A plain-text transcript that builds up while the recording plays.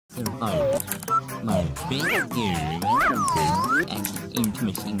My big ears and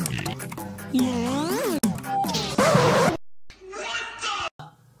intimacy.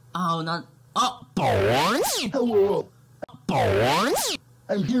 Oh, not. Oh, boys? Hello. Boys?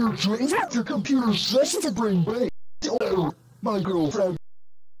 I'm here to interrupt your computer session to bring back my girlfriend.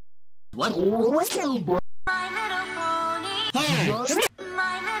 What? What's up, Hey! Just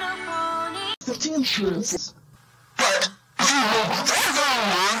 15 shifts.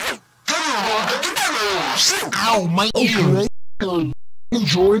 Ow, my ear! Okay, good.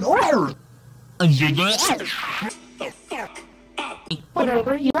 Enjoy an order.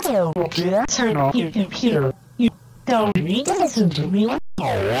 Whatever you do, just turn off your computer. You don't need to listen to me.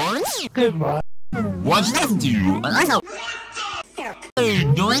 Boys? Goodbye. What's that do?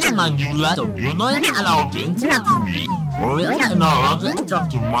 Doing my new laptop, you're not allowed to interrupt me. Or you're not allowed to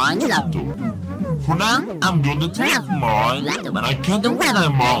interrupt my laptop. For now, I'm going to turn off my laptop, but I can't do whatever I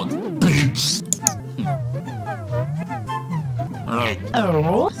want. Bitch! Alright.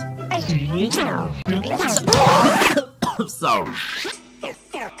 Oh, I see you now. Sorry.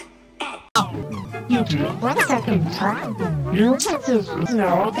 You do it for the second time. Your chances is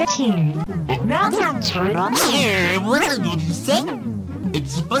now 15. Now time to turn on. Hey, what did you say?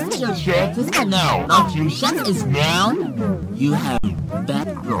 It's supposed to be your shirt is now. Not your shirt is now. You have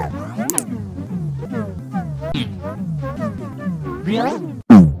bad growth. Really?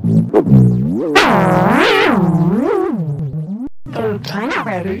 Third time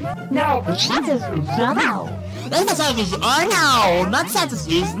already. Now the chances is now. This is now, not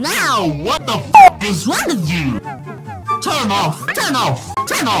sentences now. What the f is wrong with you? Turn off, turn off,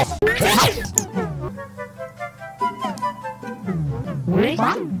 turn off. Wait,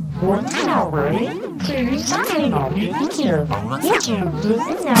 one time already? Please turn off your computer. You can do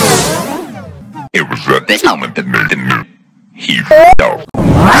it now. It was at this moment that made him. He f***ed up.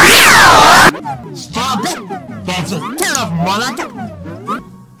 Stop it! That's it. Turn off my laptop.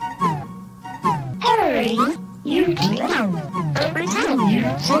 Hurry! You do it. Every time you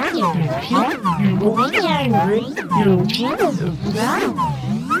check your computer, you will be angry. Your chances is now.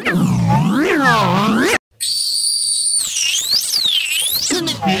 Turn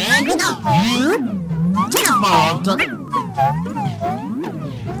it back up, you. Turn off my laptop.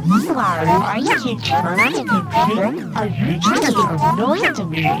 Why you keep turning on your computer? Are you trying to be annoying to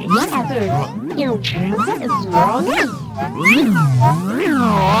me? Heather, your chances is wrong.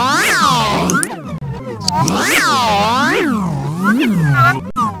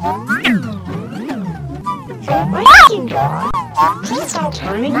 Please stop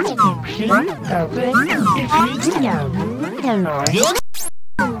turning on your computer. Open if you go. Hello.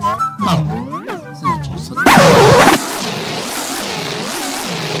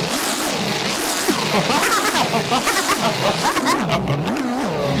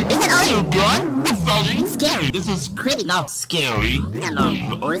 Is it all you're doing? That's not really scary. This is pretty not scary. Hello,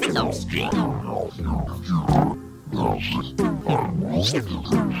 or is it not scary?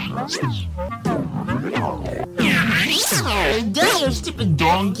 Die, you stupid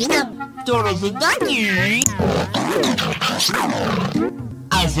donkey! Door is a donkey!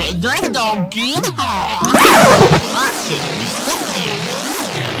 I said, die, donkey! That shouldn't be scary.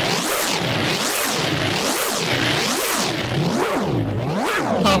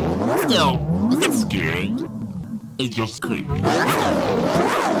 Still, it's scary. It's just creepy.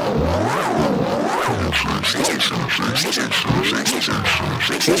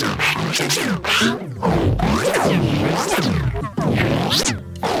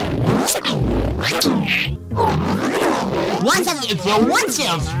 One chance, it's a one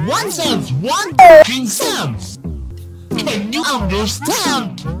chance, one fucking chance. Can you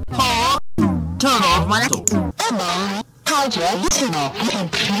understand? Huh? Turn off my laptop. Emma, how do I turn off my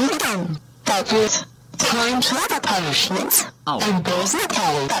computer? That is time travel punishment. Oh. And there's the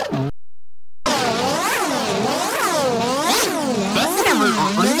power button. That's never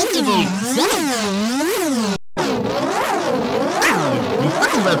unbelievable. You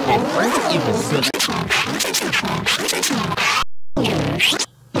fucking Red Bull, Resident Evil 6.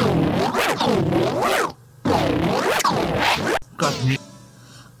 Got me.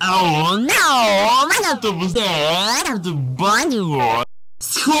 Oh no! My laptop was there. I have to buy new one.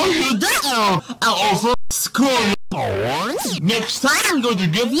 Screw you down! I'll also screw you boys. Next time I'm going to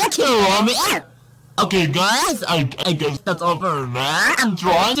give you a kill on the air. Okay guys, I guess that's all for now. I'm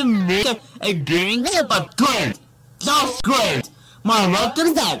trying to make a gaming video, but great! That's great! My laptop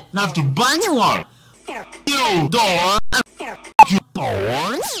is dead, and I have to buy a new one. You door! You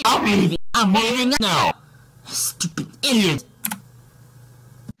boys! I'm leaving now. Stupid idiot!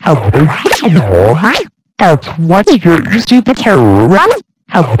 Hello, hi. That's what you're stupid terror.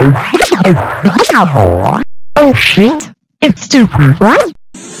 Oh shit, it's super bright.